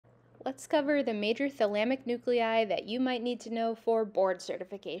let's cover the major thalamic nuclei that you might need to know for board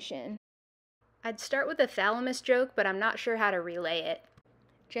certification. I'd start with a thalamus joke, but I'm not sure how to relay it.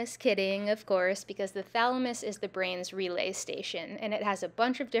 Just kidding, of course, because the thalamus is the brain's relay station, and it has a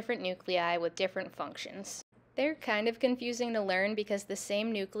bunch of different nuclei with different functions. They're kind of confusing to learn because the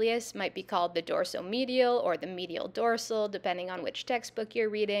same nucleus might be called the dorsomedial or the medial dorsal, depending on which textbook you're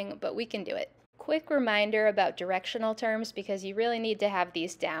reading, but we can do it. Quick reminder about directional terms because you really need to have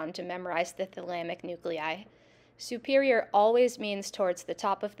these down to memorize the thalamic nuclei. Superior always means towards the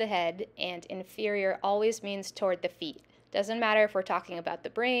top of the head, and inferior always means toward the feet. Doesn't matter if we're talking about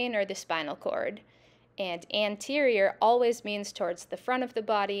the brain or the spinal cord. And anterior always means towards the front of the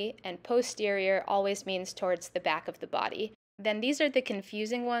body, and posterior always means towards the back of the body. Then these are the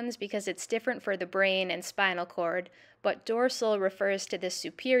confusing ones because it's different for the brain and spinal cord, but dorsal refers to the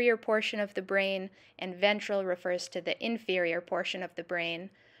superior portion of the brain, and ventral refers to the inferior portion of the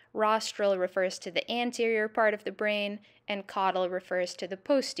brain. Rostral refers to the anterior part of the brain, and caudal refers to the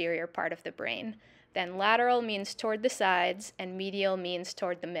posterior part of the brain. Then lateral means toward the sides, and medial means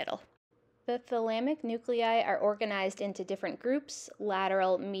toward the middle. The thalamic nuclei are organized into different groups,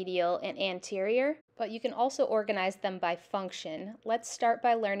 lateral, medial, and anterior, but you can also organize them by function. Let's start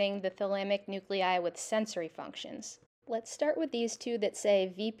by learning the thalamic nuclei with sensory functions. Let's start with these two that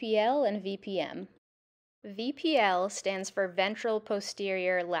say VPL and VPM. VPL stands for ventral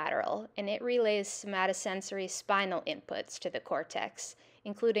posterior lateral, and it relays somatosensory spinal inputs to the cortex,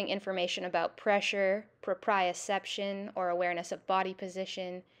 including information about pressure, proprioception or awareness of body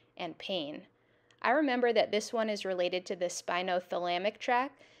position, and pain. I remember that this one is related to the spinothalamic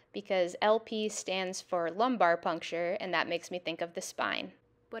tract because LP stands for lumbar puncture, and that makes me think of the spine.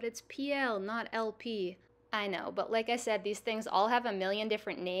 But it's PL, not LP. I know, but like I said, these things all have a million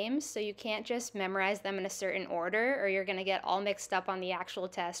different names, so you can't just memorize them in a certain order, or you're going to get all mixed up on the actual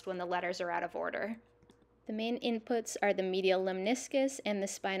test when the letters are out of order. The main inputs are the medial lemniscus and the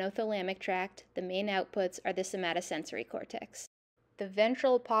spinothalamic tract. The main outputs are the somatosensory cortex. The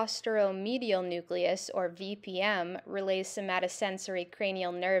ventral posteromedial nucleus, or VPM, relays somatosensory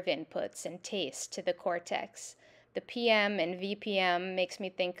cranial nerve inputs and taste to the cortex. The PM in VPM makes me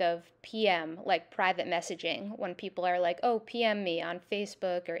think of PM, like private messaging, when people are like, oh, PM me on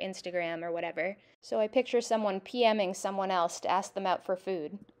Facebook or Instagram or whatever. So I picture someone PMing someone else to ask them out for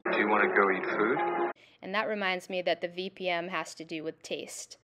food. Do you want to go eat food? And that reminds me that the VPM has to do with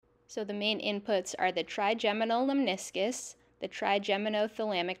taste. So the main inputs are the trigeminal lemniscus, the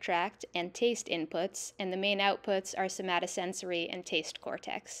trigeminothalamic tract, and taste inputs, and the main outputs are somatosensory and taste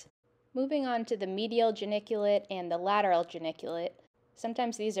cortex. Moving on to the medial geniculate and the lateral geniculate.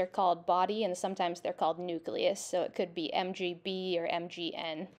 Sometimes these are called body and sometimes they're called nucleus, so it could be MGB or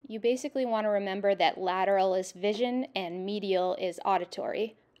MGN. You basically want to remember that lateral is vision and medial is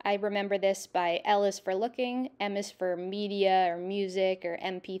auditory. I remember this by L is for looking, M is for media or music or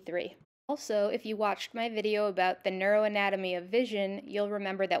MP3. Also, if you watched my video about the neuroanatomy of vision, you'll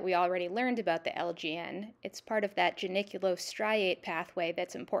remember that we already learned about the LGN. It's part of that geniculostriate pathway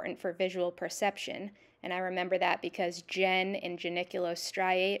that's important for visual perception, and I remember that because gen in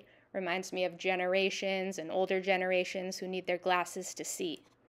geniculostriate reminds me of generations and older generations who need their glasses to see.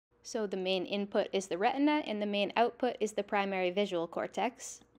 So the main input is the retina, and the main output is the primary visual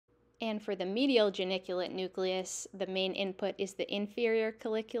cortex. And for the medial geniculate nucleus, the main input is the inferior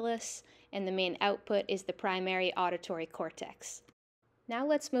colliculus, and the main output is the primary auditory cortex. Now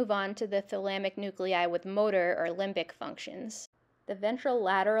let's move on to the thalamic nuclei with motor or limbic functions. The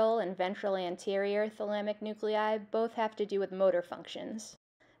ventrolateral and ventral anterior thalamic nuclei both have to do with motor functions.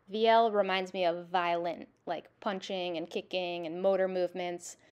 VL reminds me of violent, like punching and kicking and motor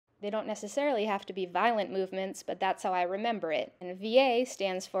movements. They don't necessarily have to be violent movements, but that's how I remember it. And VA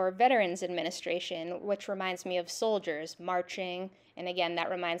stands for Veterans Administration, which reminds me of soldiers marching, and again,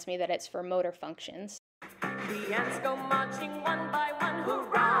 that reminds me that it's for motor functions. The ants go marching one by one,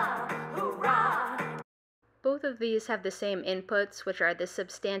 hurrah, hurrah. Both of these have the same inputs, which are the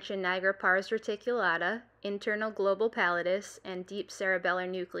substantia nigra pars reticulata, internal global pallidus, and deep cerebellar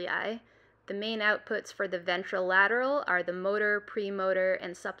nuclei. The main outputs for the ventrolateral are the motor, premotor,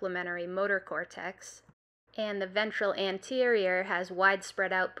 and supplementary motor cortex. And the ventral anterior has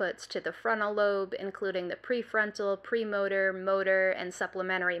widespread outputs to the frontal lobe, including the prefrontal, premotor, motor, and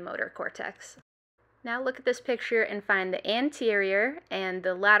supplementary motor cortex. Now look at this picture and find the anterior and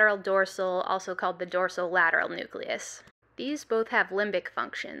the lateral dorsal, also called the dorsolateral nucleus. These both have limbic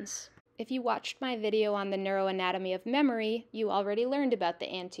functions. If you watched my video on the neuroanatomy of memory, you already learned about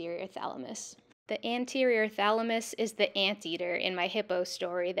the anterior thalamus. The anterior thalamus is the anteater in my hippo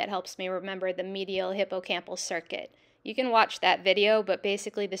story that helps me remember the medial hippocampal circuit. You can watch that video, but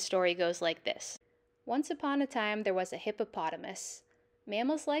basically the story goes like this. Once upon a time, there was a hippopotamus.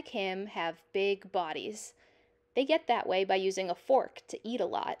 Mammals like him have big bodies. They get that way by using a fork to eat a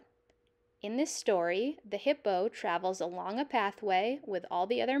lot. In this story, the hippo travels along a pathway with all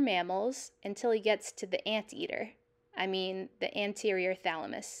the other mammals until he gets to the anteater. I mean, the anterior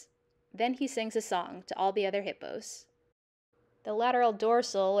thalamus. Then he sings a song to all the other hippos. The lateral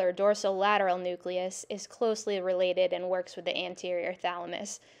dorsal or dorsolateral nucleus is closely related and works with the anterior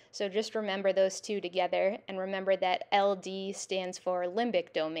thalamus, so just remember those two together and remember that LD stands for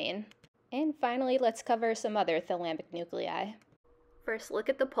limbic domain. And finally, let's cover some other thalamic nuclei. First, look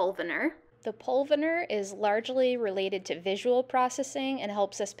at the pulvinar. The pulvinar is largely related to visual processing and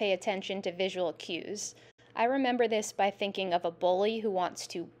helps us pay attention to visual cues. I remember this by thinking of a bully who wants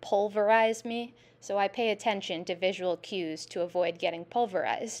to pulverize me, so I pay attention to visual cues to avoid getting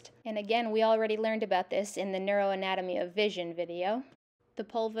pulverized. And again, we already learned about this in the neuroanatomy of vision video. The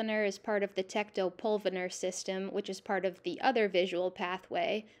pulvinar is part of the tectopulvinar system, which is part of the other visual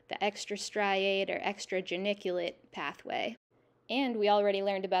pathway, the extrastriate or extrageniculate pathway. And we already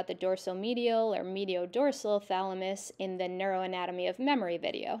learned about the dorsomedial or mediodorsal thalamus in the neuroanatomy of memory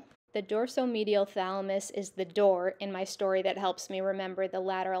video. The dorsomedial thalamus is the door in my story that helps me remember the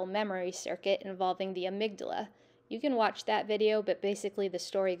lateral memory circuit involving the amygdala. You can watch that video, but basically the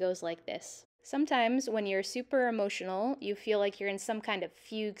story goes like this. Sometimes when you're super emotional, you feel like you're in some kind of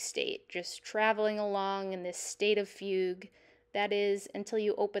fugue state, just traveling along in this state of fugue. That is, until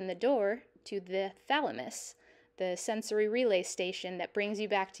you open the door to the thalamus, the sensory relay station that brings you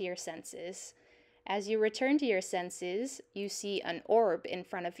back to your senses. As you return to your senses, you see an orb in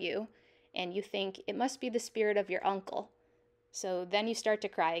front of you, and you think it must be the spirit of your uncle. So then you start to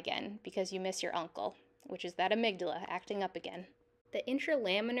cry again because you miss your uncle, which is that amygdala acting up again. The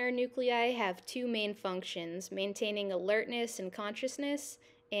intralaminar nuclei have two main functions, maintaining alertness and consciousness,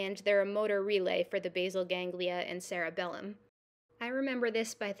 and they're a motor relay for the basal ganglia and cerebellum. I remember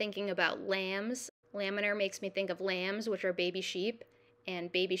this by thinking about lambs. Laminar makes me think of lambs, which are baby sheep,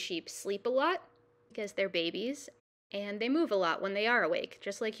 and baby sheep sleep a lot because they're babies, and they move a lot when they are awake,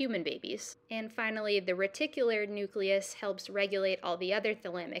 just like human babies. And finally, the reticular nucleus helps regulate all the other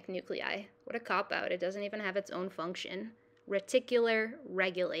thalamic nuclei. What a cop-out, it doesn't even have its own function. Reticular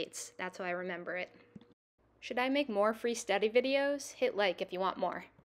regulates, that's how I remember it. Should I make more free study videos? Hit like if you want more.